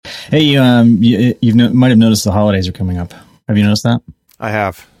Hey, might have noticed the holidays are coming up. Have you noticed that? I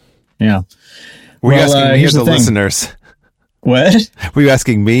have. Yeah. Were you asking me or the listeners? What? Were you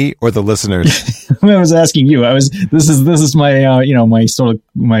asking me or the listeners? I was asking you. This is my my sort of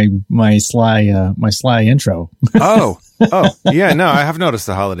my sly intro. Oh, yeah. No, I have noticed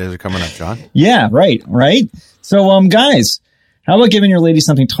the holidays are coming up, John. Yeah, right. So, guys, how about giving your lady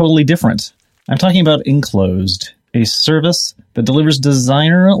something totally different? I'm talking about Enclosed, a service that delivers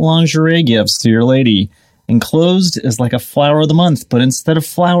designer lingerie gifts to your lady. Enclosed is like a flower of the month, but instead of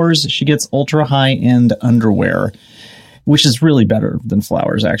flowers, she gets ultra high-end underwear, which is really better than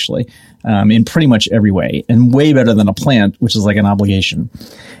flowers, actually, in pretty much every way, and way better than a plant, which is like an obligation.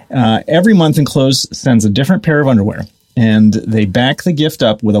 Every month, Enclosed sends a different pair of underwear, and they back the gift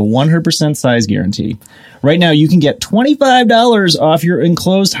up with a 100% size guarantee. Right now, you can get $25 off your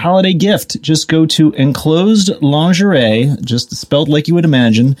Enclosed holiday gift. Just go to Enclosed Lingerie, just spelled like you would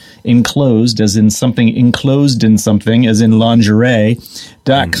imagine, enclosed as in something enclosed in something, as in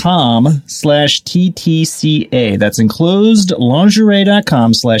lingerie.com/TTCA. That's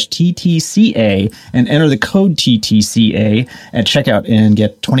enclosedlingerie.com/TTCA, and enter the code TTCA at checkout and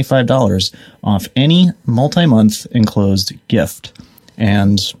get $25 off any multi-month Enclosed gift.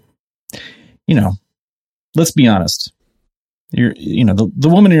 And, let's be honest. The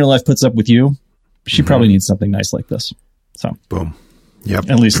woman in your life puts up with you. She probably needs something nice like this. So, boom. Yep.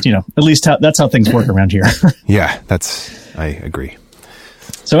 At least that's how things work around here. Yeah, I agree.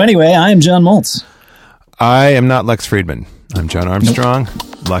 So anyway, I am John Moltz. I am not Lex Friedman. I'm John Armstrong.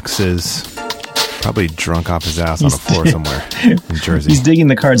 Nope. Lex is probably drunk off his ass on a floor somewhere in Jersey. He's digging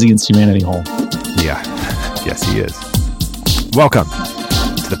the Cards Against Humanity hole. Yeah. Yes, he is. Welcome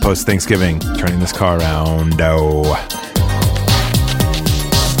to the post-Thanksgiving Turning This Car Around.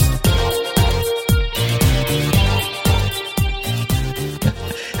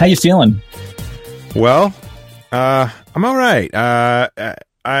 How you feeling? Well, I'm all right.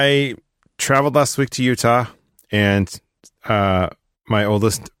 I traveled last week to Utah, and my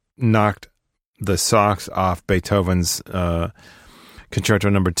oldest knocked the socks off Beethoven's Concerto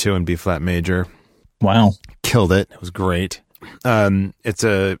No. 2 in B-flat major. Wow. Killed it. It was great. It's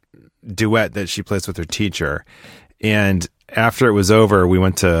a duet that she plays with her teacher. And after it was over, we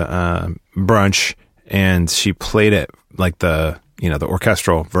went to brunch, and she played it like the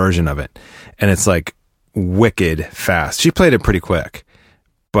orchestral version of it. And it's like wicked fast. She played it pretty quick,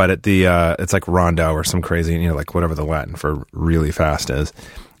 but it's like rondo or some crazy, like whatever the Latin for really fast is.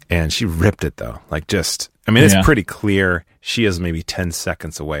 And she ripped it though. It's pretty clear she is maybe 10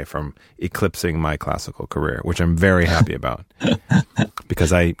 seconds away from eclipsing my classical career, which I'm very happy about because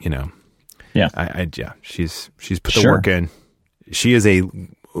she's put the work in. She is a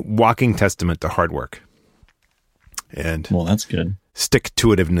walking testament to hard work. And well, that's good.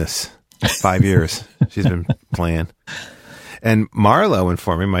 Stick-to-itiveness. 5 years she's been playing. And Marlo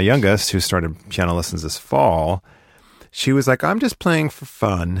informed me, my youngest, who started piano lessons this fall, she was like, I'm just playing for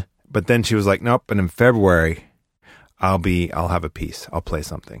fun. But then she was like, nope. And in February, I'll have a piece. I'll play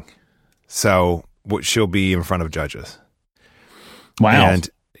something. So she'll be in front of judges. Wow. And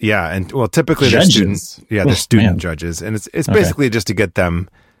well, typically they're student judges. And it's basically just to get them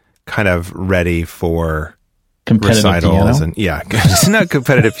kind of ready for competitive recitals. Piano? And it's not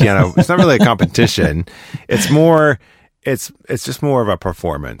competitive piano. It's not really a competition. It's just more of a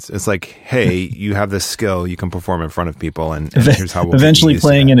performance. It's like, hey, you have this skill, you can perform in front of people, and here's how we'll eventually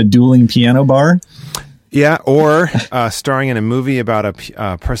playing in a dueling piano bar. Yeah, or starring in a movie about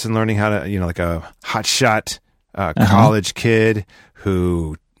a person learning how to, like a hotshot college kid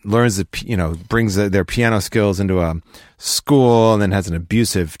who learns brings their piano skills into a school and then has an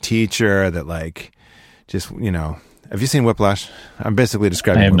abusive teacher that just Have you seen Whiplash? I'm basically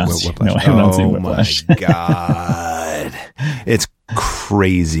describing Whiplash. No, I have not seen Whiplash. Oh my God. It's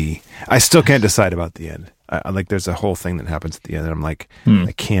crazy. I still can't decide about the end. There's a whole thing that happens at the end, and I'm like,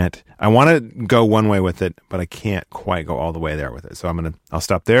 I can't. I want to go one way with it, but I can't quite go all the way there with it. So I'll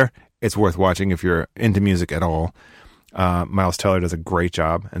stop there. It's worth watching if you're into music at all. Miles Teller does a great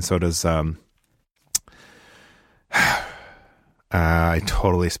job, and so does I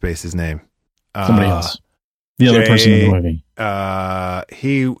totally spaced his name. Somebody else. The other person in the movie.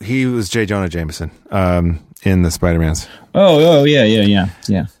 He was J. Jonah Jameson in the Spider-Mans. Oh, yeah.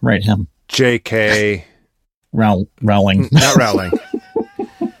 Right, him. J.K. Rowling. Not Rowling.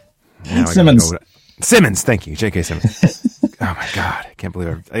 Simmons. Simmons, thank you. J.K. Simmons. Oh my God, I can't believe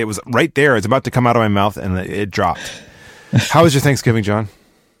it. It was right there. It's about to come out of my mouth and it dropped. How was your Thanksgiving, John?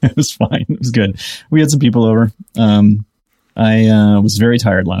 It was fine. It was good. We had some people over. I was very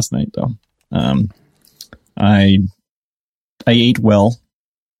tired last night, though. I ate well.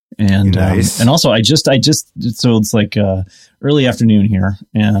 And Nice. and also I just so it's like early afternoon here,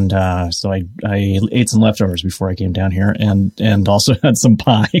 and so I ate some leftovers before I came down here, and also had some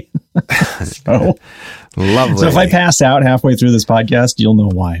pie. So Lovely. So if I pass out halfway through this podcast, you'll know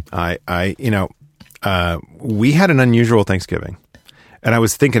why. We had an unusual Thanksgiving, and I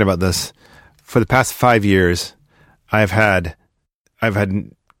was thinking about this for the past 5 years. I've had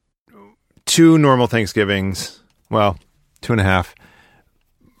 2 normal Thanksgivings. Well, 2.5.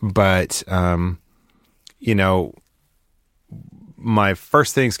 But, my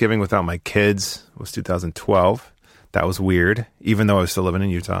first Thanksgiving without my kids was 2012. That was weird, even though I was still living in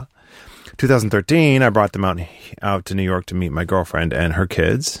Utah. 2013, I brought them out to New York to meet my girlfriend and her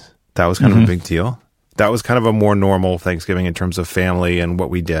kids. That was kind of a big deal. That was kind of a more normal Thanksgiving in terms of family and what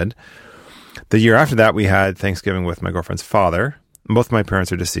we did. The year after that, we had Thanksgiving with my girlfriend's father. Both my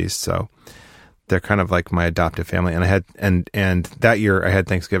parents are deceased, so they're kind of like my adoptive family. And I had and that year I had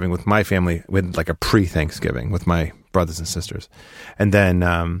Thanksgiving with my family, with like a pre-Thanksgiving with my brothers and sisters. And then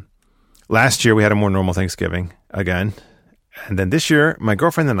last year we had a more normal Thanksgiving again. And then this year, my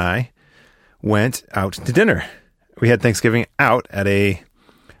girlfriend and I went out to dinner. We had Thanksgiving out at a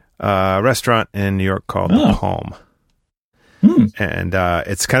restaurant in New York called The Palm. And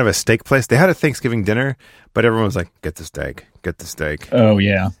it's kind of a steak place. They had a Thanksgiving dinner, but everyone was like, get the steak. Oh,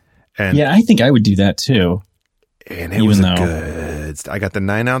 yeah. And yeah, I think I would do that too. And it was good. I got the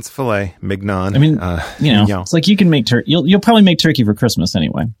 9-ounce filet mignon. I mean, it's like you can make turkey. You'll probably make turkey for Christmas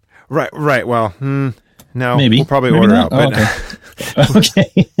anyway. Right. Well, no, maybe we'll probably maybe order not. out. But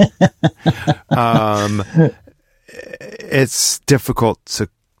Okay. It's difficult to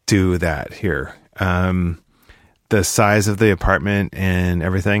do that here. The size of the apartment and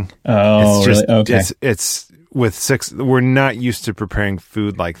everything. Oh, it's just, really? Okay. It's with 6. We're not used to preparing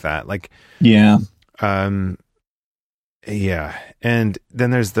food like that. Like, yeah. Yeah. And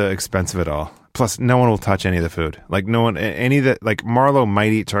then there's the expense of it all. Plus, no one will touch any of the food. Like, no one, any of the, like, Marlo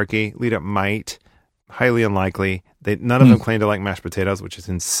might eat turkey. Lita might. Highly unlikely. None of them claim to like mashed potatoes, which is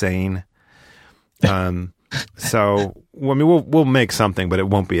insane. So, I mean, we'll make something, but it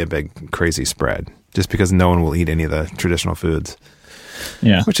won't be a big, crazy spread. Just because no one will eat any of the traditional foods.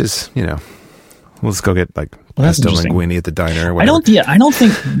 Yeah. Which is, we'll just go get like that's pesto interesting. linguine at the diner or whatever. I don't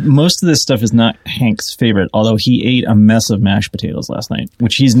think most of this stuff is not Hank's favorite, although he ate a mess of mashed potatoes last night,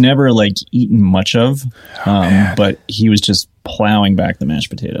 which he's never like eaten much of. But he was just plowing back the mashed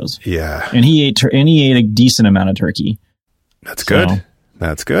potatoes. Yeah. And he ate a decent amount of turkey. That's good. So,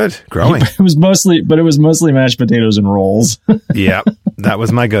 that's good. Growing. It was mostly mashed potatoes and rolls. Yeah, that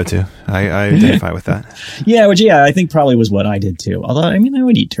was my go-to. I identify with that. Yeah, which I think probably was what I did too. Although I mean, I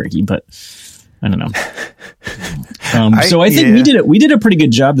would eat turkey, but I don't know. So I think we did a pretty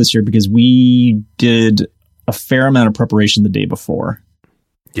good job this year because we did a fair amount of preparation the day before.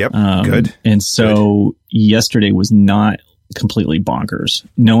 Yep. Good. And so yesterday was not completely bonkers.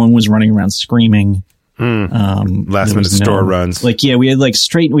 No one was running around screaming. Last minute store runs. Like, yeah, we had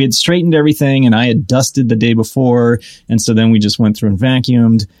straightened everything, and I had dusted the day before. And so then we just went through and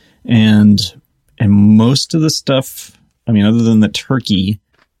vacuumed, and most of the stuff, I mean, other than the turkey,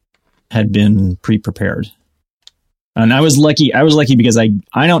 had been pre-prepared. And I was lucky because I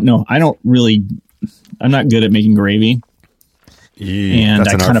don't know. I'm not good at making gravy. And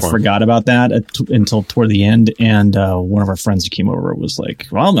I kind of forgot about that until toward the end. And one of our friends who came over was like,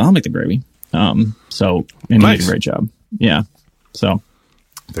 well, I'll make the gravy. And he did a great job. Yeah. So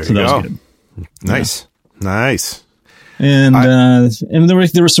that was good. Nice. Yeah. Nice. And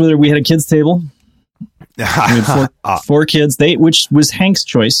we had a kids table. We had four kids, which was Hank's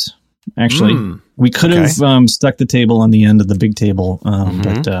choice. Actually, we could have stuck the table on the end of the big table.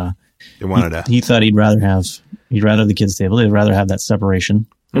 But he thought he'd rather the kids table. He'd rather have that separation.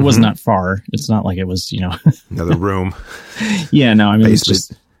 It was not far. It's not like it was, another room. Yeah, no, I mean, it's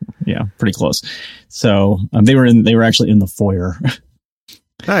just, pretty close. So they were actually in the foyer.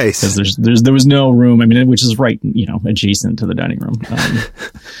 Nice. Because there was no room. I mean, which is right, adjacent to the dining room.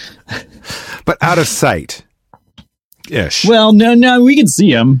 But out of sight. Ish. Well, no, we could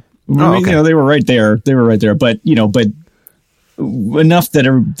see them. Okay. They were right there. But enough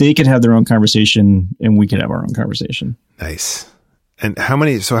that they could have their own conversation and we could have our own conversation. Nice. And how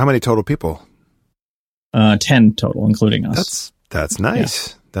many total people? 10 total, including us. That's nice.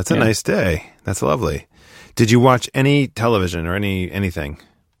 Yeah. That's a nice day. That's lovely. Did you watch any television or anything?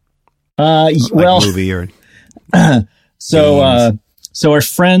 Movie or so our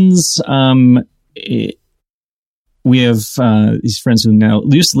friends we have these friends who now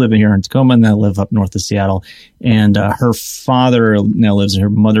used to live here in Tacoma and now live up north of Seattle. And her father now lives. Her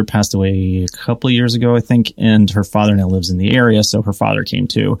mother passed away a couple of years ago, I think, and her father now lives in the area. So her father came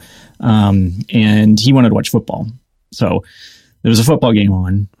too, and he wanted to watch football. So there was a football game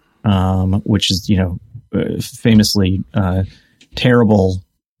on, which is famously terrible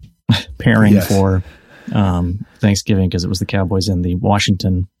pairing for Thanksgiving because it was the Cowboys and the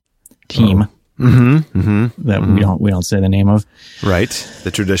Washington team. That we don't say the name of. Right.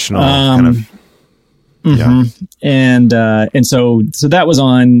 The traditional kind of. Yeah. And so that was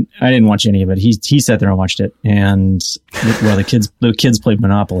on. I didn't watch any of it. He sat there and watched it, and the kids played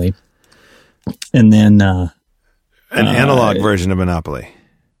Monopoly, and then an analog version of Monopoly.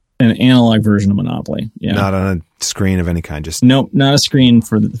 An analog version of Monopoly. Yeah. Not on a screen of any kind. Just nope, not a screen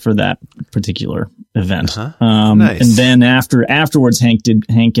for that particular event. Nice. And then afterwards, Hank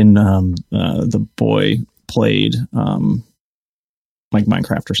and the boy played like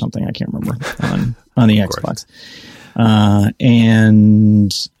Minecraft or something. I can't remember on the Xbox.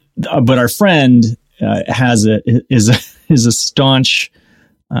 But our friend is a staunch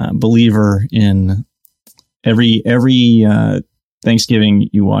believer in every Thanksgiving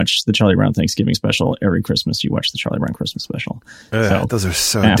you watch the Charlie Brown Thanksgiving special. Every Christmas you watch the Charlie Brown Christmas special. So those are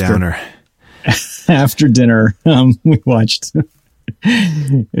so downer. After dinner, we watched.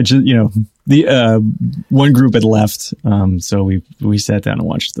 The one group had left, so we sat down and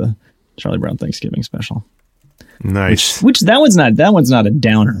watched the Charlie Brown Thanksgiving special. Nice. Which that one's not a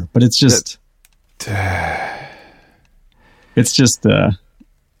downer, but it's just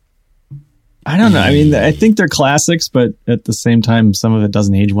I don't know. I mean, I think they're classics, but at the same time, some of it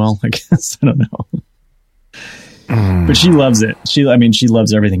doesn't age well. I guess I don't know. But she loves it. She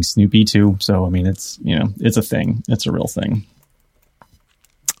loves everything Snoopy too. So I mean, it's a thing. It's a real thing.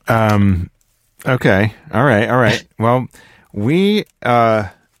 Okay. All right. Well, we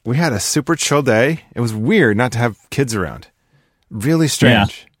had a super chill day. It was weird not to have kids around. Really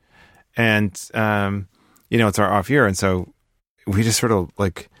strange. Yeah. And it's our off year, and so we just sort of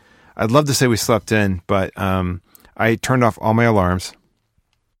like. I'd love to say we slept in, but I turned off all my alarms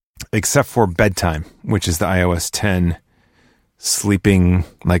except for bedtime, which is the iOS 10 sleeping,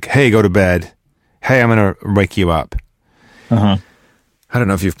 like, hey, go to bed. Hey, I'm going to wake you up. I don't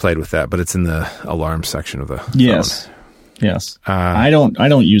know if you've played with that, but it's in the alarm section of the phone. Yes. I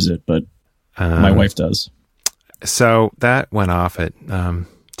don't use it, but my wife does. So that went off at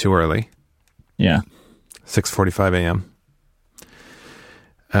too early. Yeah. 6:45 a.m.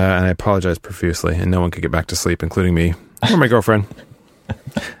 And I apologize profusely, and no one could get back to sleep, including me or my girlfriend.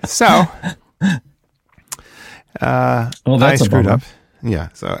 So, I screwed up. Yeah,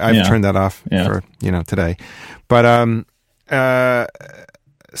 so I've turned that off for today. But I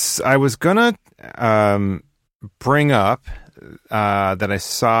was gonna bring up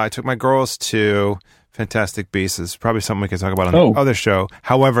that I took my girls to Fantastic Beasts. It's probably something we could talk about on the other show.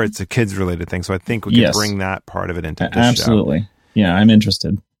 However, it's a kids related thing, so I think we can bring that part of it into this show. Absolutely. Yeah, I'm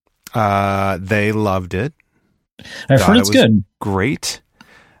interested. They loved it. I've heard it's good. Great.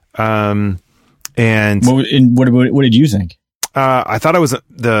 And what did you think? I thought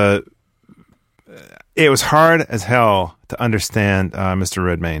it was hard as hell to understand Mr.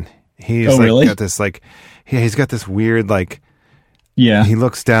 Redmayne. He's really? got this he's got this weird yeah. He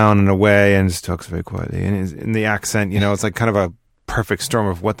looks down in a way and just talks very quietly, and in the accent, it's like kind of a perfect storm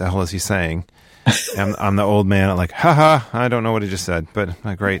of what the hell is he saying. And I'm the old man, like, haha, I don't know what he just said, but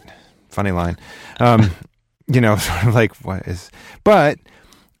a great, funny line. Sort of like, what is, but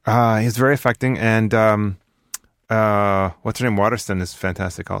he's very affecting, and what's her name? Waterston is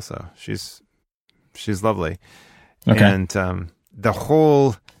fantastic also. She's lovely. Okay. And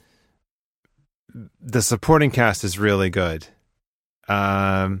the supporting cast is really good.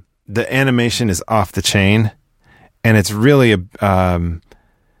 The animation is off the chain, and it's really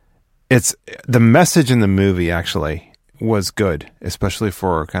it's the message in the movie actually was good, especially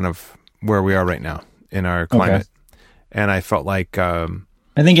for kind of where we are right now in our climate. Okay. And I felt like I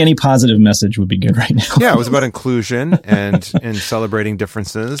think any positive message would be good right now. Yeah, it was about inclusion and celebrating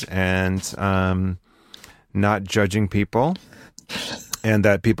differences and not judging people, and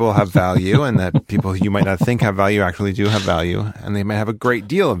that people have value, and that people you might not think have value actually do have value, and they might have a great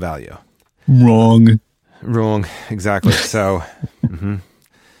deal of value. Wrong, exactly. So.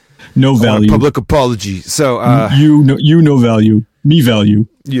 No value. Public apology. So you no value. Me value.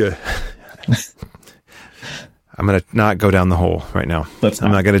 Yeah. I'm gonna not go down the hole right now.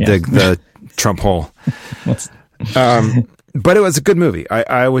 I'm not gonna dig the Trump hole. But it was a good movie.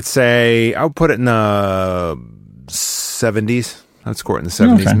 I would say I would put it in the 70s. I'd score it in the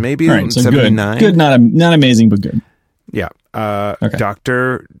 70s. Okay. Maybe 79. Good. Not amazing, but good. Yeah. Okay.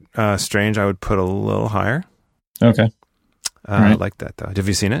 Doctor Strange, I would put a little higher. Okay. I like that though. Have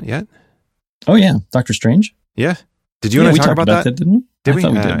you seen it yet? Oh yeah, Doctor Strange. Yeah. Did you and I talk about that? Didn't we? Did we?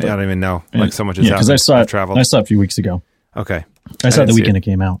 I don't even know. Like so much has happened. Because I saw it. Traveled. I saw it a few weeks ago. Okay. I saw it the weekend it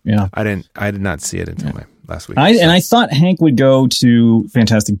came out. Yeah. I did not see it until my last week. And I thought Hank would go to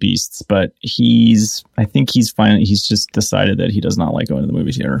Fantastic Beasts, but I think he's just decided that he does not like going to the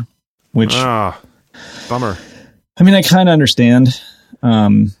movie theater, which bummer. I mean, I kind of understand.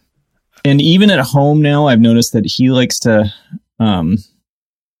 And even at home now, I've noticed that he likes to, how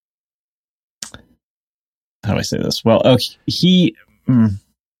do I say this? Well, he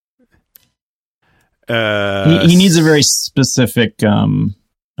needs a very specific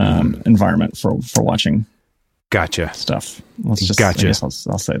environment for watching. Gotcha. Stuff. Let's just. Gotcha. I guess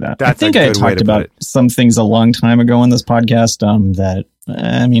I'll say that. That's I think I talked about some things a long time ago on this podcast. That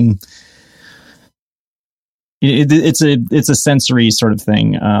I mean, it's a sensory sort of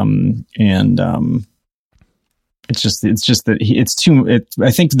thing, and it's just that it's too.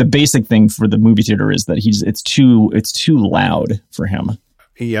 I think the basic thing for the movie theater is that it's too loud for him.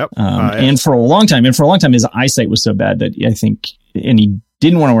 Yep. And for a long time, his eyesight was so bad that I think, and he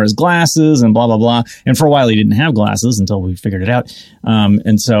didn't want to wear his glasses and blah, blah, blah. And for a while he didn't have glasses until we figured it out.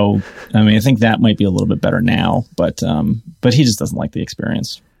 And so, I mean, I think that might be a little bit better now, but he just doesn't like the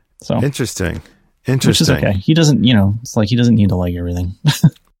experience. So Interesting. Which is okay. He doesn't, it's like he doesn't need to like everything.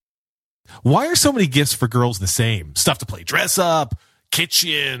 Why are so many gifts for girls the same? Stuff to play dress up,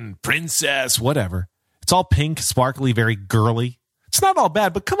 kitchen, princess, whatever. It's all pink, sparkly, very girly. It's not all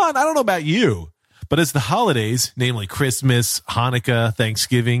bad, but come on, I don't know about you. But as the holidays, namely Christmas, Hanukkah,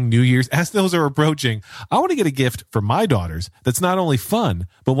 Thanksgiving, New Year's, as those are approaching, I want to get a gift for my daughters that's not only fun,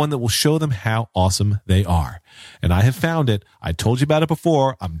 but one that will show them how awesome they are. And I have found it. I told you about it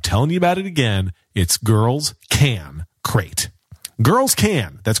before. I'm telling you about it again. It's Girls Can Crate. Girls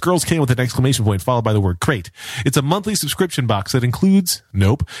Can. That's Girls Can with an exclamation point followed by the word crate. It's a monthly subscription box that includes,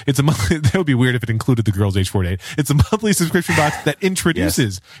 it's a monthly, that would be weird if it included the girls aged 4 to 8. It's a monthly subscription box that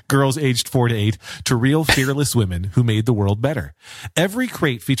introduces girls aged 4 to 8 to real fearless women who made the world better. Every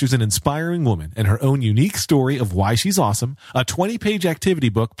crate features an inspiring woman and her own unique story of why she's awesome, a 20-page activity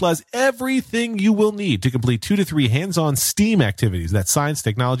book, plus everything you will need to complete 2 to 3 hands-on STEAM activities. That's science,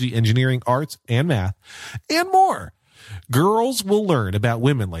 technology, engineering, arts, and math, and more. Girls will learn about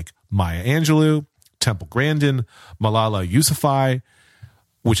women like Maya Angelou, Temple Grandin, Malala Yousafzai,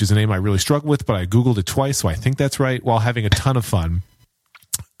 which is a name I really struggle with, but I Googled it twice, so I think that's right, while having a ton of fun.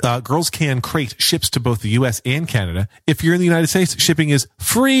 Girls Can Crate ships to both the U.S. and Canada. If you're in the United States, shipping is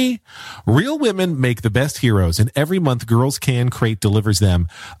free. Real women make the best heroes, and every month Girls Can Crate delivers them.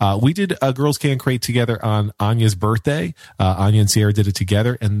 We did a Girls Can Crate together on Anya's birthday. Anya and Sierra did it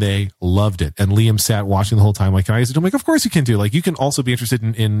together, and they loved it. And Liam sat watching the whole time like, can I use it? I'm like, of course you can do. Like, you can also be interested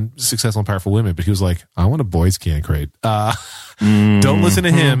in successful and powerful women. But he was like, I want a boys can crate. Don't listen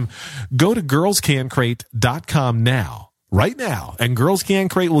to him. Go to girlscancrate.com now. Right now, and Girls Can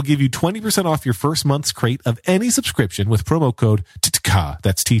Crate will give you 20% off your first month's crate of any subscription with promo code TTCA.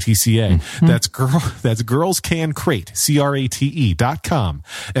 That's TTCA. That's Girls Can Crate, CRATE.com.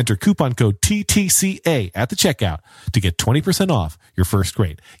 Enter coupon code TTCA at the checkout to get 20% off your first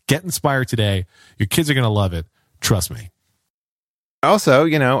crate. Get inspired today. Your kids are going to love it. Trust me. Also,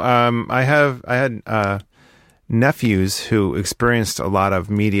 I had nephews who experienced a lot of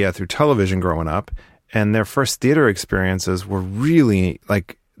media through television growing up. And their first theater experiences were really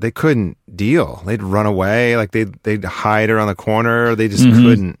like they couldn't deal. They'd run away, like they'd hide around the corner. They just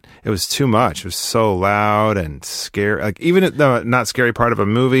couldn't. It was too much. It was so loud and scary. Like even the not scary part of a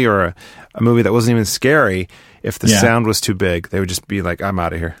movie or a movie that wasn't even scary, if the sound was too big, they would just be like, "I'm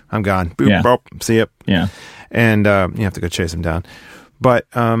out of here. I'm gone. Boop, boop, see ya." Yeah, and you have to go chase them down. But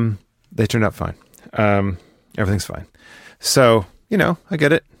they turned out fine. Everything's fine. So I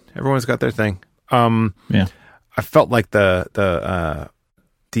get it. Everyone's got their thing. I felt like the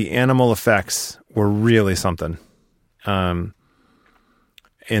animal effects were really something in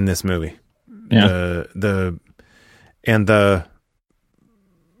this movie. Yeah. The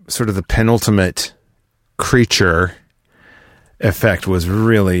sort of the penultimate creature effect was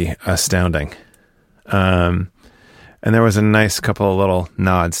really astounding. And there was a nice couple of little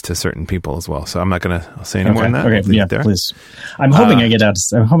nods to certain people as well. So I'm not going to say any more than that. Okay, yeah, please. I'm hoping I get out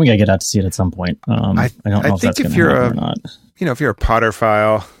to see it at some point. I don't know if that's going to happen or not. If you're a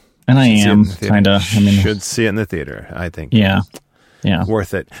Potter-phile, and I am kind of. Should see it in the theater. I think. Yeah,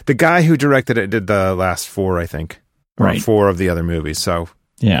 worth it. The guy who directed it did the last 4, I think, or 4 of the other movies. So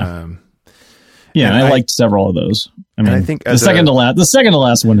yeah. And I liked several of those. I mean, I think the second to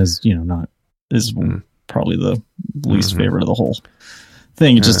last one is probably the least favorite of the whole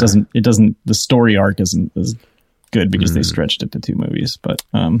thing. It just doesn't, the story arc isn't as good because they stretched it to 2 movies. But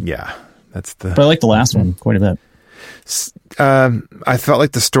yeah, but I like the last one quite a bit. I felt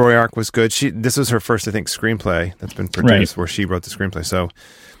like the story arc was good. This was her first, I think, screenplay that's been produced where she wrote the screenplay. So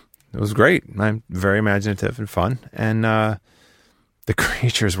it was great. I'm very imaginative and fun. And the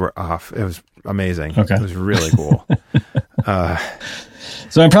creatures were off. It was amazing. Okay. It was really cool.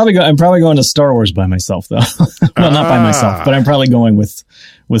 So I'm probably going to Star Wars by myself though. Well, not by myself, but I'm probably going with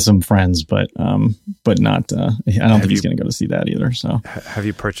some friends, but not, I don't think he's going to go to see that either. So have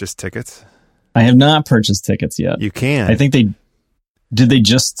you purchased tickets? I have not purchased tickets yet. You can. I think did they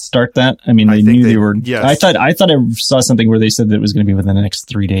just start that? I mean, they knew they were, yes. I thought I saw something where they said that it was going to be within the next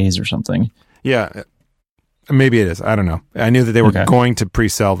 3 days or something. Yeah. Maybe it is. I don't know. I knew that they were going to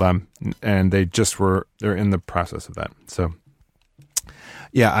pre-sell them, and they're in the process of that. So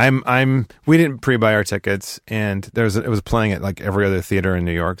yeah, we didn't pre-buy our tickets, and it was playing at like every other theater in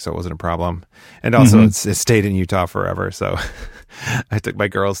New York, so it wasn't a problem. And also it stayed in Utah forever. So I took my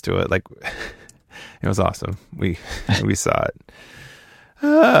girls to it. Like, it was awesome. We saw it.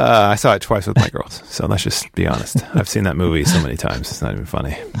 I saw it twice with my girls. So let's just be honest. I've seen that movie so many times. It's not even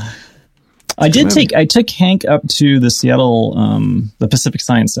funny. I took Hank up to the Seattle, the Pacific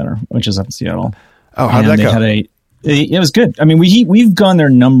Science Center, which is up in Seattle. Oh, how'd that go? It was good. I mean, we've gone there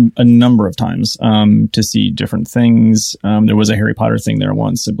a number of times, to see different things. There was a Harry Potter thing there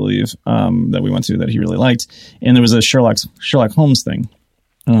once, I believe, that we went to that he really liked. And there was a Sherlock Holmes thing.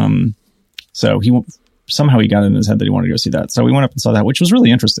 So he got it in his head that he wanted to go see that. So we went up and saw that, which was really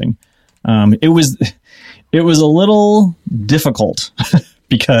interesting. It was a little difficult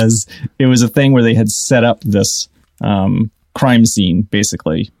because it was a thing where they had set up this crime scene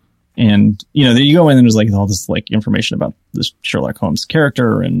basically, and you go in and there's like all this like information about this Sherlock Holmes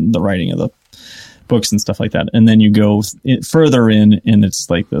character and the writing of the books and stuff like that, and then you go further in and it's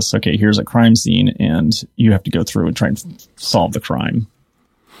like this. Okay, here's a crime scene, and you have to go through and try and solve the crime.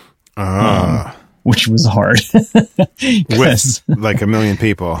 Which was hard. With like 1 million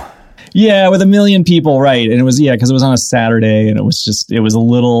people. Yeah, with 1 million people, right. And it was, because it was on a Saturday, and it was a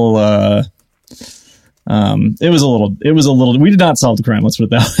little, we did not solve the crime, let's put it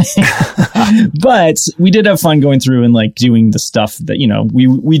that way. But we did have fun going through and like doing the stuff that,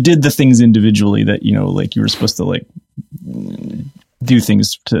 we did the things individually that, like you were supposed to like do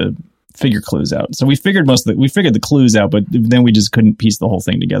things to figure clues out. So we figured the clues out, but then we just couldn't piece the whole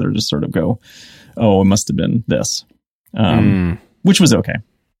thing together to sort of go, oh, it must have been this, which was okay.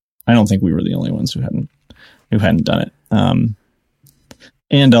 I don't think we were the only ones who hadn't done it.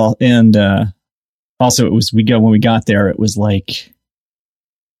 And also it was, when we got there, it was like,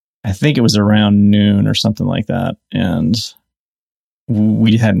 I think it was around noon or something like that. And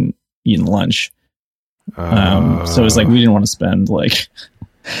we hadn't eaten lunch. So it was like, we didn't want to spend like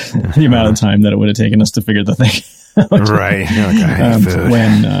the amount of time that it would have taken us to figure the thing out. Right.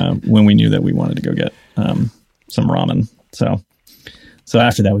 When we knew that we wanted to go get some ramen. So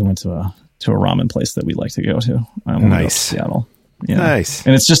after that, we went to a ramen place that we like to go to. Nice. Seattle. Yeah. Nice.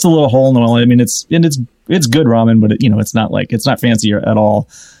 And it's just a little hole in the wall. I mean, it's good ramen, but it's not fancy at all.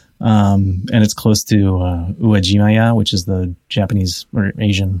 And it's close to Uwajimaya, which is the Japanese or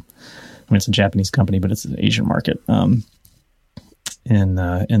Asian. I mean, it's a Japanese company, but it's an Asian market in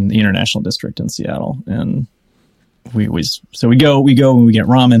the International District in Seattle. And we go and we get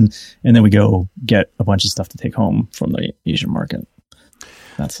ramen, and then we go get a bunch of stuff to take home from the Asian market.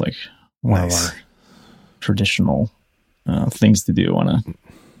 That's like one of our traditional things to do on a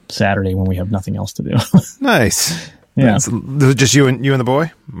Saturday when we have nothing else to do. Nice. Yeah. Just you and the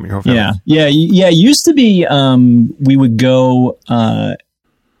boy? Your whole family? Yeah. It used to be, we would go,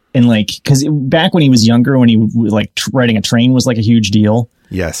 and like, cause back when he was younger, when he like riding a train was like a huge deal.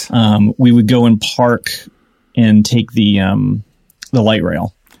 Yes. We would go and park and take the light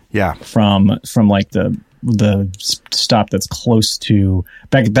rail. Yeah. From like the stop that's close to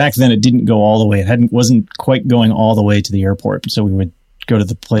back then. It didn't go all the way. It wasn't quite going all the way to the airport. So we would go to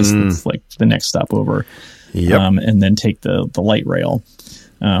the place that's like the next stop over. Yep. And then take the light rail.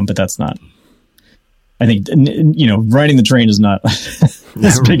 But that's not, I think, riding the train is not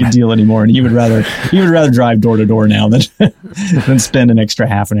as big a deal anymore. And you would rather drive door to door now than spend an extra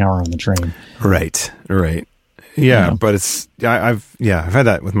half an hour on the train. Right. Yeah. But I've had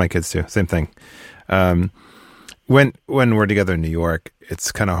that with my kids too. Same thing. When we're together in New York,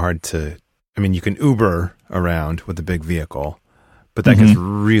 it's kind of hard you can Uber around with a big vehicle, but that gets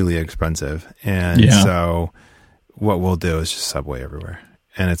really expensive. And so what we'll do is just Subway everywhere.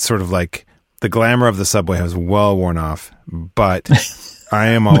 And it's sort of like the glamour of the Subway has well worn off, but I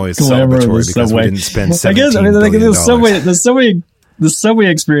am always glamour of the celebratory because subway. we didn't spend I guess $17 billion. the subway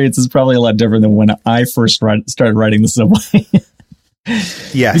experience is probably a lot different than when I first started riding the subway.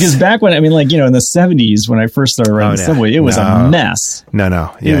 Yes. Because back when, in the 70s, when I first started riding the subway, it was a mess.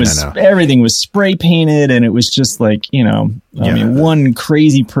 No. Yeah, everything was spray painted, and it was just like, one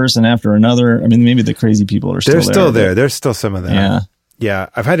crazy person after another. Maybe the crazy people are still there. They're still there. There's still some of that. Yeah. Yeah.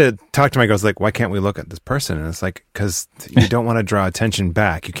 I've had to talk to my girls, like, why can't we look at this person? And it's like, because you don't want to draw attention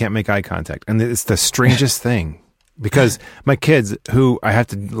back. You can't make eye contact. And it's the strangest thing. Because my kids, who I have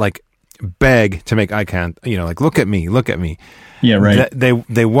to, like, beg to make eye contact, look at me. Yeah, right.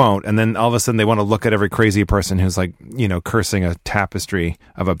 They won't, and then all of a sudden they want to look at every crazy person who's like, cursing a tapestry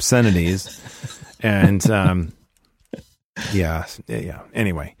of obscenities, and yeah.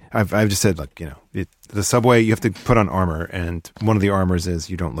 Anyway, I've just said, like, the subway, you have to put on armor, and one of the armors is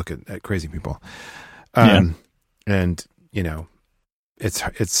you don't look at crazy people, and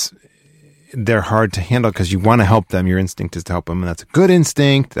it's they're hard to handle because you want to help them. Your instinct is to help them, and that's a good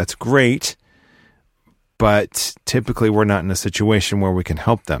instinct. That's great. But typically, we're not in a situation where we can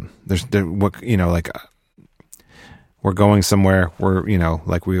help them. We're going somewhere.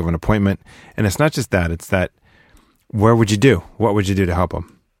 Like we have an appointment, and it's not just that. It's that. Where would you do? What would you do to help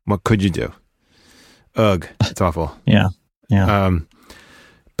them? What could you do? Ugh, it's awful. Yeah.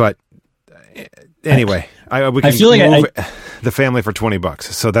 But anyway, we can I feel like move the family for $20.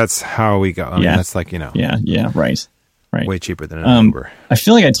 So that's how we go. That's like Yeah. Right. Way cheaper than an Uber. I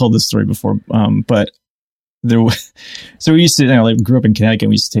feel like I told this story before, but. So we used to, grew up in Connecticut.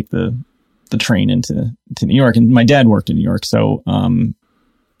 We used to take the train to New York, and my dad worked in New York. So,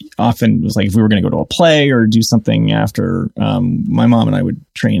 often it was like, if we were going to go to a play or do something after, my mom and I would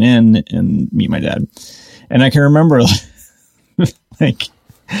train in and meet my dad. And I can remember like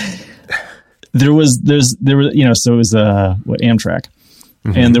there was, so it was, Amtrak,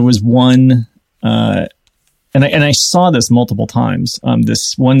 and there was one, and I saw this multiple times.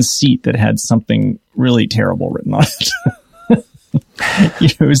 This one seat that had something really terrible written on it.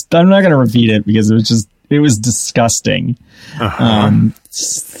 I'm not going to repeat it because it was disgusting.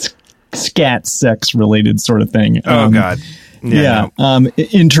 Scat sex related sort of thing. Oh God. Yeah.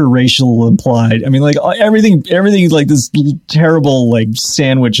 Interracial implied. Everything like this terrible, like,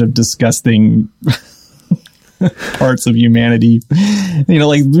 sandwich of disgusting parts of humanity,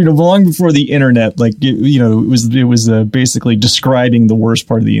 long before the internet, it was basically describing the worst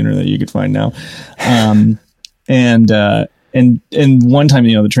part of the internet you could find now. And one time,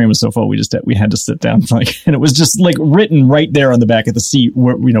 the train was so full, we had to sit down, and it was just like written right there on the back of the seat,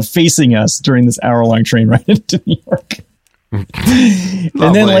 facing us during this hour-long train ride into New York. And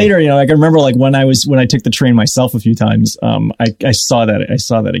then later, I can remember, like, when I took the train myself a few times, I saw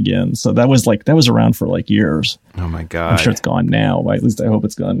that again. So that was around for like years. Oh my God. I'm sure it's gone now. At least I hope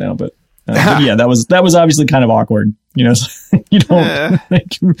it's gone now. But yeah, that was obviously kind of awkward. You don't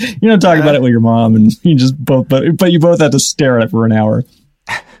talk about it with your mom, and you just but you both had to stare at it for an hour.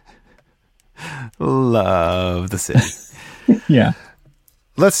 Love the city. Yeah.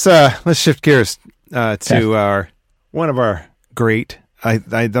 Let's shift gears to one of our great. I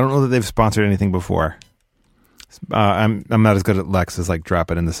don't know that they've sponsored anything before. I'm not as good at Lex as like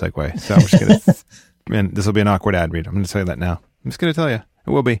drop it in the segue. So I'm just gonna, and this will be an awkward ad read. I'm going to tell you that now. I'm just going to tell you it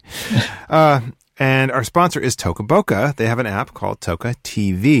will be. And our sponsor is Toca Boca. They have an app called Toca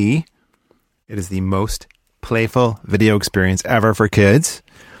TV. It is the most playful video experience ever for kids.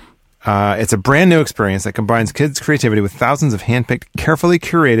 It's a brand new experience that combines kids' creativity with thousands of handpicked, carefully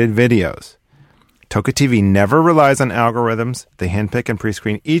curated videos. Toca TV never relies on algorithms. They handpick and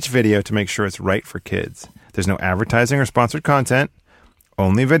pre-screen each video to make sure it's right for kids. There's no advertising or sponsored content,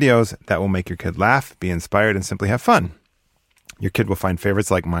 only videos that will make your kid laugh, be inspired, and simply have fun. Your kid will find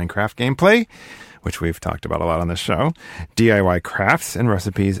favorites like Minecraft gameplay, which we've talked about a lot on this show, DIY crafts and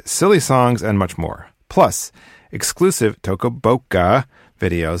recipes, silly songs, and much more. Plus, exclusive Toca Boca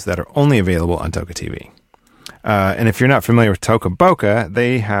videos that are only available on Toca TV. And if you're not familiar with Toca Boca,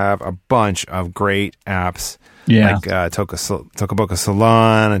 they have a bunch of great apps. Yeah. Like Toca Boca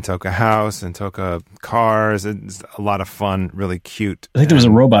Salon and Toca House and Toca Cars. It's a lot of fun, really cute. I think there was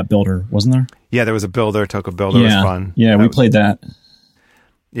a robot builder, wasn't there? Yeah, there was a builder. Toca Builder was fun. Yeah, we played that.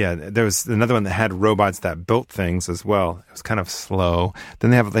 Yeah, there was another one that had robots that built things as well. It was kind of slow.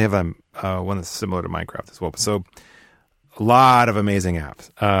 Then they have one that's similar to Minecraft as well. So a lot of amazing apps.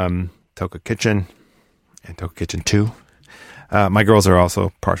 Toca Kitchen and Toca Kitchen 2. My girls are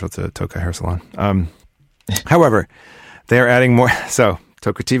also partial to Toca Hair Salon. However, they are adding more. So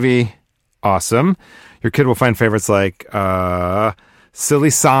Toca TV, awesome. Your kid will find favorites like silly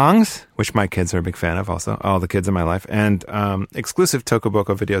songs, which my kids are a big fan of also, all the kids in my life, and exclusive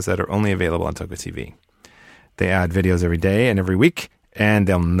Tokoboko videos that are only available on Toko TV. They add videos every day and every week, and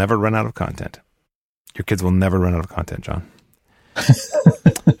they'll never run out of content. Your kids will never run out of content, John.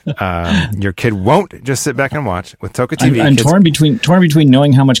 Your kid won't just sit back and watch with Toko TV. I'm torn between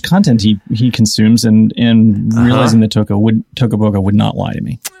knowing how much content he consumes and realizing that Tokoboka would not lie to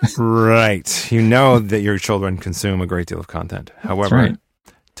me. Right. You know that your children consume a great deal of content. However, right.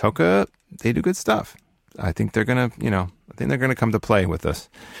 Toka, they do good stuff. I think they're gonna come to play with this.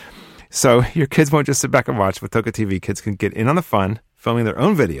 So your kids won't just sit back and watch. With Toko TV, kids can get in on the fun, filming their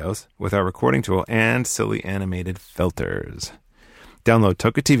own videos with our recording tool and silly animated filters. Download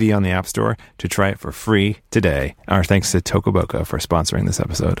Toko TV on the App Store to try it for free today. Our thanks to Tokoboka for sponsoring this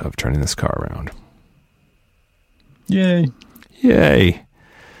episode of Turning This Car Around. Yay. Yay.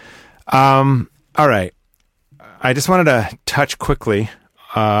 All right. I just wanted to touch quickly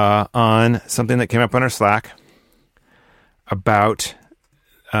on something that came up on our Slack about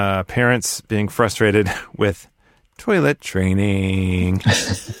parents being frustrated with toilet training.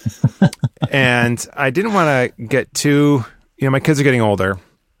 And I didn't want to get too... my kids are getting older.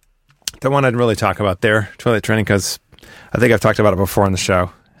 Don't want to really talk about their toilet training because I think I've talked about it before on the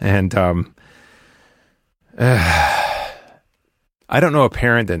show. And I don't know a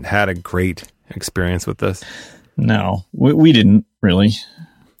parent that had a great experience with this. No, we didn't really.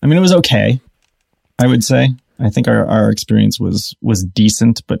 I mean, it was okay, I would say. I think our experience was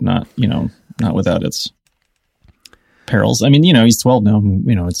decent, but not without its perils. I mean, he's 12 now.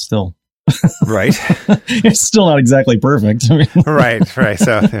 It's still... Right. It's still not exactly perfect. I mean, right.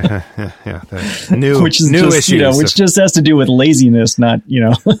 So, the new issues. Which just has to do with laziness, not,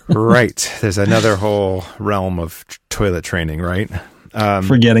 Right. There's another whole realm of toilet training, right?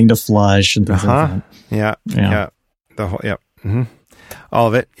 Forgetting to flush and things like that. Yeah. The whole, Mm-hmm. All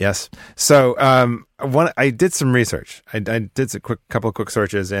of it. Yes. So, I did some research. I did a couple of quick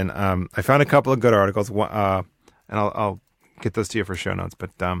searches, and I found a couple of good articles. And I'll get those to you for show notes.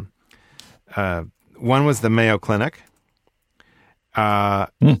 But one was the Mayo Clinic,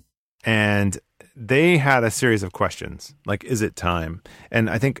 and they had a series of questions like, "Is it time?" And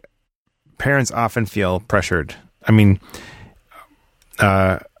I think parents often feel pressured. I mean,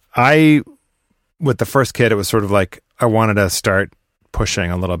 with the first kid, it was sort of like I wanted to start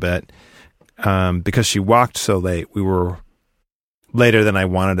pushing a little bit because she walked so late. We were later than I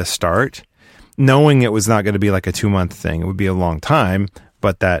wanted to start, knowing it was not going to be like a 2-month thing. It would be a long time,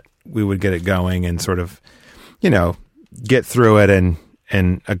 but that we would get it going and sort of, get through it in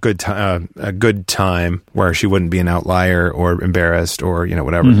a good time where she wouldn't be an outlier or embarrassed or,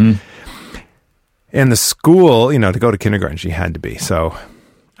 whatever. Mm-hmm. And the school, to go to kindergarten, she had to be. So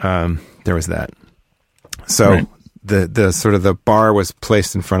there was that. So right. the sort of the bar was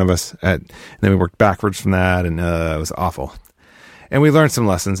placed in front of us and then we worked backwards from that, and it was awful. And we learned some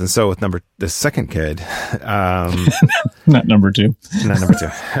lessons. And so with the second kid, not number two,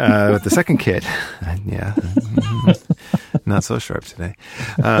 with the second kid, not so sharp today.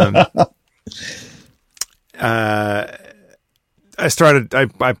 I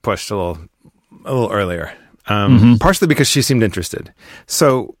pushed a little earlier, partially because she seemed interested.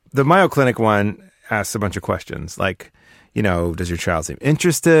 So the Mayo Clinic one asked a bunch of questions like, does your child seem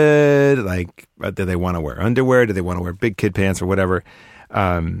interested? Like, do they want to wear underwear? Do they want to wear big kid pants or whatever?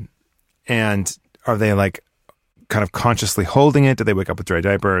 And are they like kind of consciously holding it? Do they wake up with dry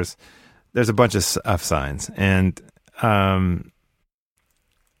diapers? There's a bunch of signs. And I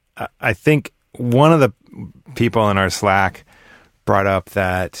think one of the people in our Slack brought up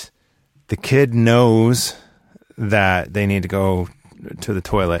that the kid knows that they need to go to the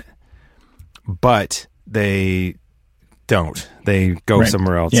toilet, but they don't. They go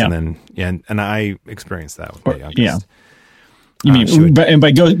somewhere else, and then and I experienced that with my youngest. You mean,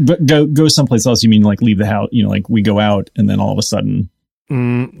 by go someplace else, you mean like leave the house? Like we go out, and then all of a sudden,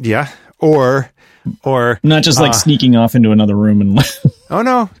 or not just like sneaking off into another room and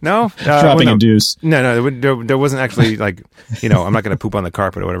dropping a deuce. No, there wasn't actually like I'm not going to poop on the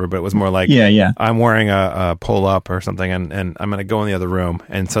carpet or whatever, but it was more like I'm wearing a pull up or something, and I'm going to go in the other room,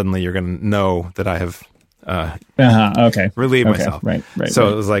 and suddenly you're going to know that I have. Relieve myself. Right.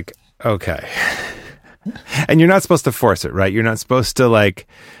 So it was like, okay. And you're not supposed to force it, right? You're not supposed to like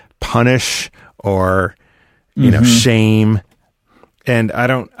punish or, shame. And I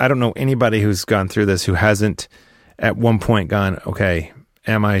don't know anybody who's gone through this who hasn't at one point gone, okay,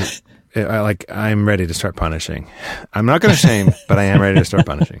 I'm ready to start punishing. I'm not going to shame, but I am ready to start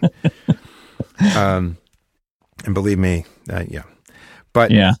punishing. And believe me, but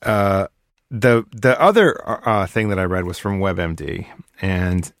the other thing that I read was from WebMD,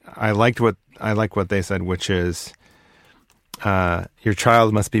 and I like what they said, which is your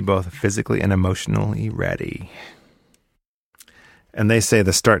child must be both physically and emotionally ready. And they say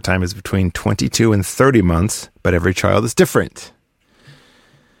the start time is between 22 and 30 months, but every child is different.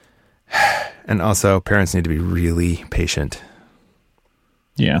 And also, parents need to be really patient.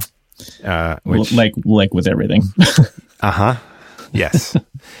 Yeah. Which, like with everything. Yes.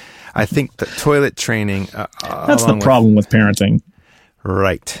 I think the toilet training. That's the problem with parenting.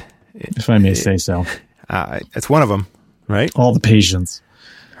 Right. If I may say so. It's one of them, right? All the patience.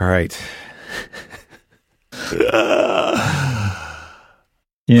 All right.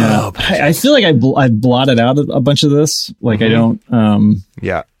 Yeah. Oh, I feel like I blotted out a bunch of this. Like I don't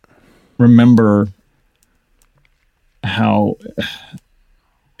remember how,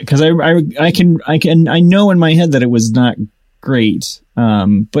 because I know in my head that it was not great,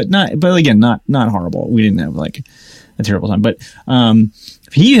 but again not horrible. We didn't have like a terrible time, but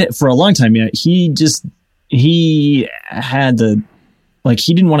he for a long time, he had the, like,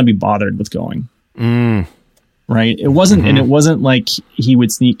 he didn't want to be bothered with going. Right. It wasn't, and it wasn't like he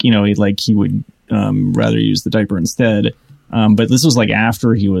would sneak, he would rather use the diaper instead. But this was like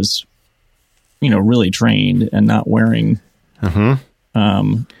after he was, really trained and not wearing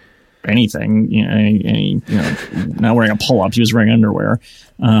anything, not wearing a pull-up. He was wearing underwear.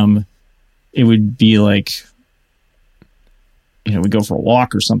 It would be like, we'd go for a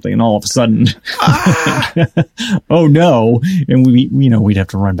walk or something, and all of a sudden, oh no. And we'd have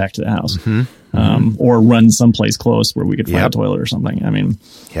to run back to the house. Or run someplace close where we could find a toilet or something. I mean,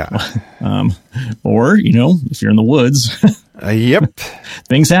 or, if you're in the woods, yep,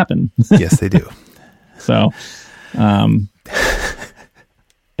 things happen. Yes, they do. So, and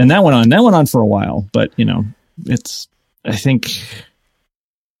that went on for a while, but I think,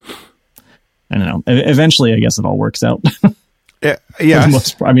 I don't know. Eventually, I guess it all works out. Yeah.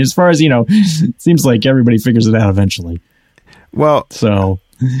 I mean, as far as, it seems like everybody figures it out eventually. Well, so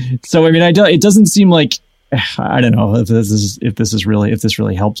I mean, it doesn't seem like, I don't know if this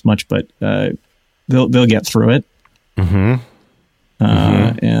really helps much, but they'll get through it. And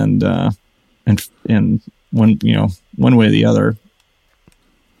one way or the other,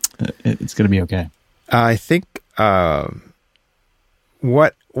 it's going to be okay. I think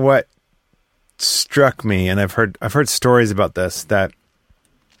what struck me, and I've heard stories about this, that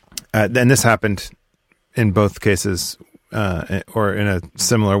and this happened in both cases, or in a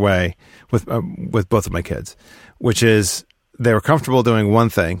similar way with both of my kids, which is they were comfortable doing one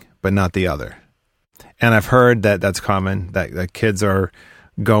thing but not the other. And I've heard that that's common, that kids are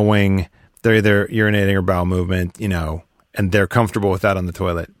going, they're either urinating or bowel movement, and they're comfortable with that on the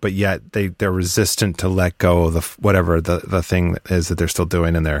toilet, but yet they're resistant to let go of whatever the thing is that they're still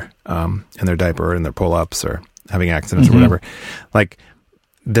doing in their diaper, or in their pull-ups, or having accidents or whatever. Like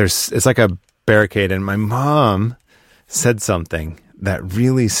it's like a barricade. And my mom said something that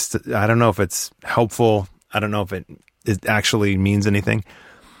really, I don't know if it's helpful. I don't know if it actually means anything,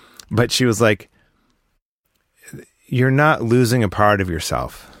 but she was like, you're not losing a part of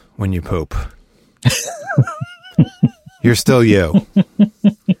yourself when you poop. You're still you.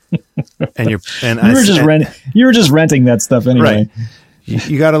 You were just renting that stuff anyway. Right.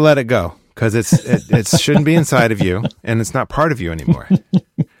 You got to let it go, because it shouldn't be inside of you, and it's not part of you anymore.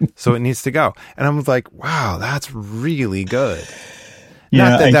 So it needs to go. And I'm like, wow, that's really good. Yeah,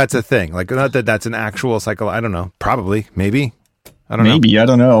 not that that's a thing. Like, not that that's an actual cycle. I don't know. Probably. Maybe. I don't know. Maybe. I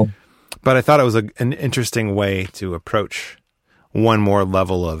don't know. But I thought it was an interesting way to approach one more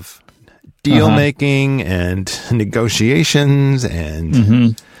level of deal making and negotiations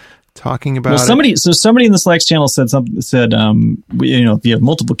and talking about somebody in the Slacks channel said if you have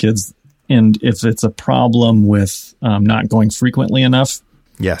multiple kids and if it's a problem with not going frequently enough,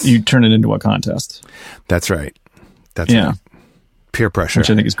 yes, you turn it into a contest. That's right. Right. Peer pressure, which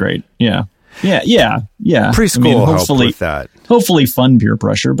I think is great. Yeah. Preschool helped with that. Hopefully fun peer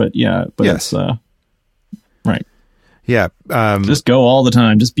pressure, but yes. It's right. Yeah. Just go all the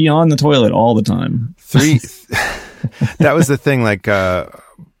time. Just be on the toilet all the time. That was the thing. Like,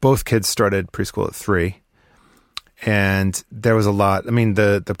 both kids started preschool at 3, and there was a lot. I mean,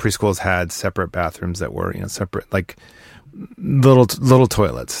 the preschools had separate bathrooms that were, separate, like little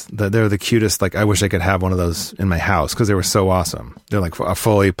toilets. They're the cutest. Like, I wish I could have one of those in my house, because they were so awesome. They're like a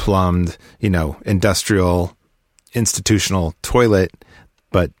fully plumbed, industrial, institutional toilet,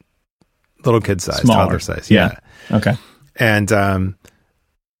 but little kid size, toddler size. Yeah. Okay. And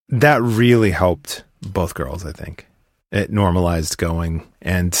that really helped both girls, I think. It normalized going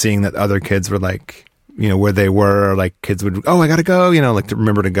and seeing that other kids were like, where they were, like kids would, I got to go, like to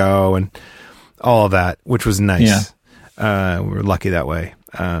remember to go and all of that, which was nice. We were lucky that way.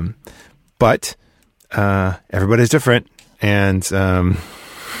 But everybody's different, and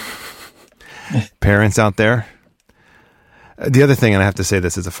parents out there. The other thing, and I have to say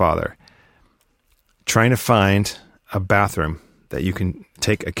this as a father, trying to find a bathroom that you can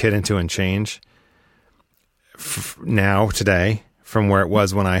take a kid into and change now, today, from where it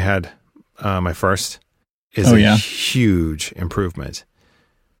was when I had my first, is a huge improvement.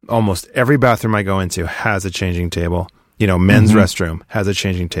 Almost every bathroom I go into has a changing table. Men's restroom has a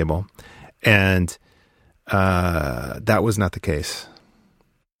changing table. And that was not the case.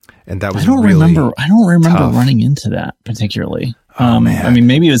 And that was I don't remember tough. Running into that particularly. Man. I mean,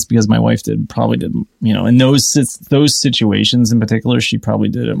 maybe it was because my wife probably did, in those situations in particular, she probably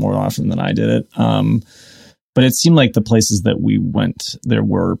did it more often than I did it. But it seemed like the places that we went, there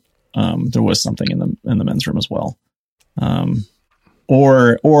was something in the men's room as well.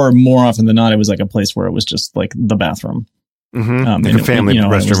 Or more often than not, it was like a place where it was just like the bathroom. Like a family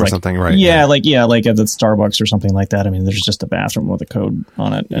restroom or something, right? Yeah, like at the Starbucks or something like that. I mean, there's just a bathroom with a code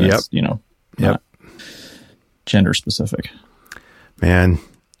on it, and it's not gender specific. Man,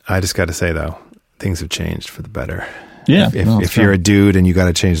 I just got to say though, things have changed for the better. Yeah, if you're a dude and you got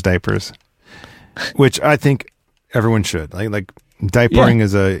to change diapers, which I think everyone should. Like diapering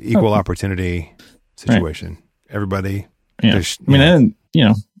is a equal opportunity situation. Right. Everybody. Yeah. I mean,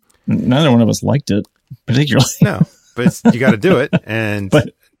 neither one of us liked it particularly. No. But you got to do it, and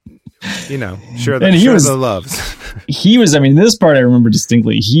share the loves. He was. I mean, this part I remember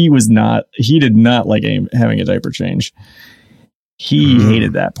distinctly. He did not like having a diaper change. He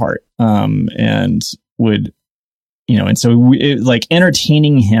hated that part, and would, and so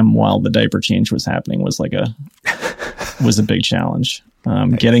entertaining him while the diaper change was happening was was a big challenge.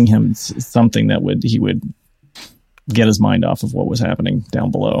 Nice. Getting him something that he would get his mind off of what was happening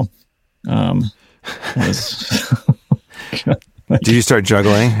down below. Do you start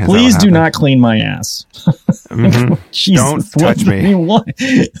juggling? Please do not clean my ass. Jesus, don't touch me.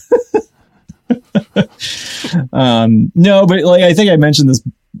 No, but I think I mentioned this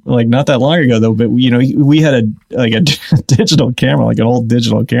not that long ago though. But we had a digital camera, like an old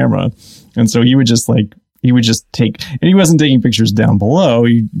digital camera, and so he would just take, and he wasn't taking pictures down below,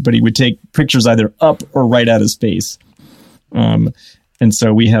 but he would take pictures either up or right at his face. And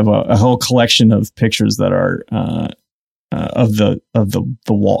so we have a whole collection of pictures that are of the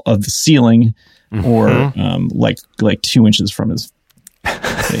wall, of the ceiling, or like 2 inches from his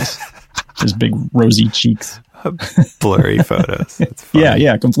face, his big rosy cheeks. Blurry photos. That's funny.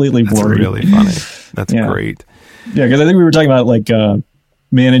 Yeah, completely blurry. That's really funny. That's great. Yeah, because I think we were talking about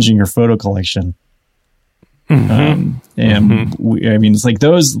managing your photo collection. And I mean, it's like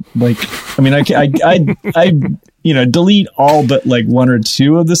those, I delete all but one or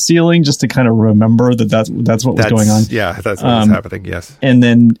two of the ceiling just to kind of remember that's what was going on. Yeah, that's what was happening. Yes. And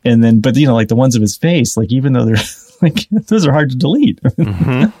then, but the ones of his face, even though they're those are hard to delete.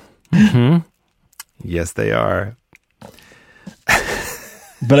 Yes, they are.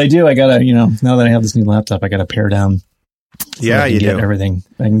 But I gotta, now that I have this new laptop, I gotta pare down. You do everything.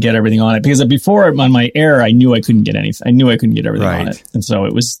 I can get everything on it, because before on my Air, I knew I couldn't get anything. I knew I couldn't get everything on it, and so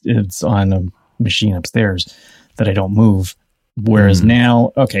it's on a machine upstairs that I don't move. Whereas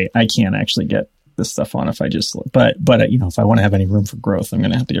now, okay, I can't actually get this stuff on if I just. But if I want to have any room for growth, I'm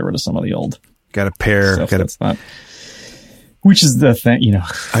going to have to get rid of some of the old. Got a pair. Which is the thing,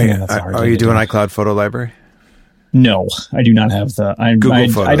 Are you doing iCloud Photo Library? No, I do not have the. Google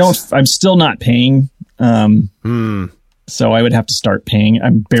Photos. I'm still not paying. So I would have to start paying.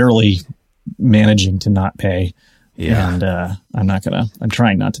 I'm barely managing to not pay. Yeah. And I'm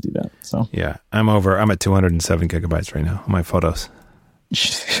trying not to do that. So yeah, I'm at 207 gigabytes right now on my photos.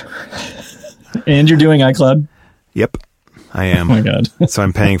 And you're doing iCloud? Yep, I am. Oh my God. So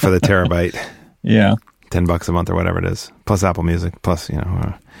I'm paying for the terabyte. Yeah. $10 a month or whatever it is, plus Apple Music, plus,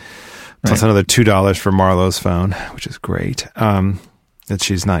 plus another $2 for Marlo's phone, which is great. That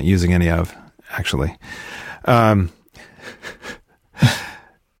she's not using any of, actually. I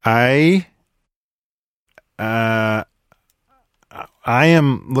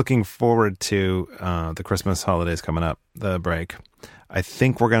am looking forward to the Christmas holidays coming up, the break. I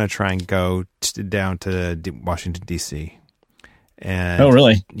think we're going to try and go down to Washington, D.C. And, oh,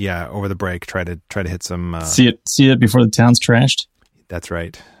 really? Yeah, over the break, try to hit some. See it before the town's trashed. That's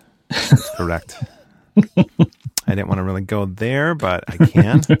right. That's correct. I didn't want to really go there, but I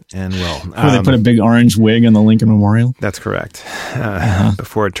can and will. Where they put a big orange wig on the Lincoln Memorial. That's correct.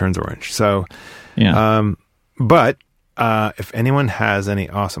 Before it turns orange. So, yeah. But if anyone has any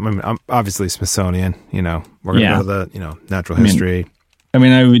awesome, obviously Smithsonian. We're going to go to the natural history. I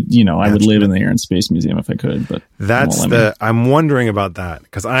mean, I would, I would live in the Air and Space Museum if I could, but I'm wondering about that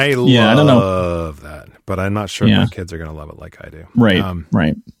because I love that, but I'm not sure if my kids are going to love it like I do. Right.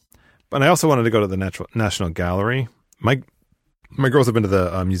 Right. But I also wanted to go to the National Gallery. My girls have been to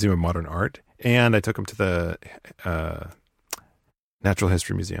the Museum of Modern Art, and I took them to the Natural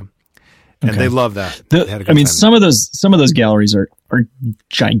History Museum, and they love that. Some of those galleries are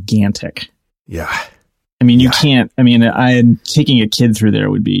gigantic. Yeah. I mean, you can't. I mean, taking a kid through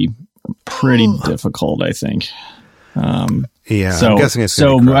there would be pretty difficult, I think. Yeah. So, I'm guessing it's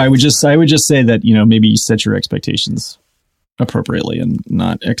I would just say that maybe you set your expectations appropriately and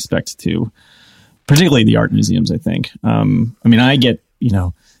not expect to, particularly the art museums. I think. I mean, I get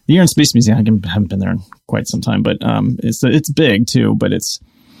the Air and Space Museum. I haven't been there in quite some time, but it's big too. But it's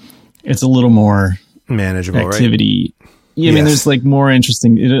a little more manageable activity. Right? Yeah, I mean, there's like more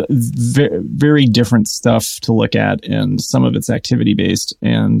interesting, very, very different stuff to look at, and some of it's activity based,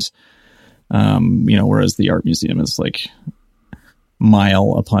 and whereas the art museum is like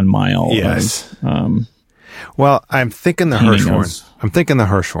mile upon mile. Yes. Of, well, I'm thinking the Hirshhorn. I'm thinking the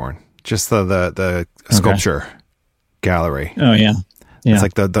Hirshhorn, just the sculpture gallery. Oh yeah. It's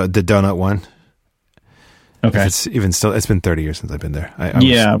like the donut one. Okay. If it's even still, it's been 30 years since I've been there.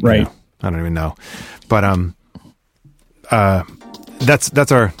 Right. I don't even know, but that's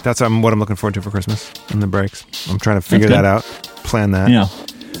what I'm looking forward to for Christmas in the breaks. I'm trying to figure that out, plan that. Yeah.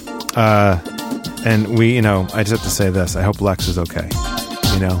 And I just have to say this. I hope Lex is okay.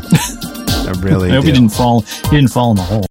 I really I hope he didn't fall in the hole.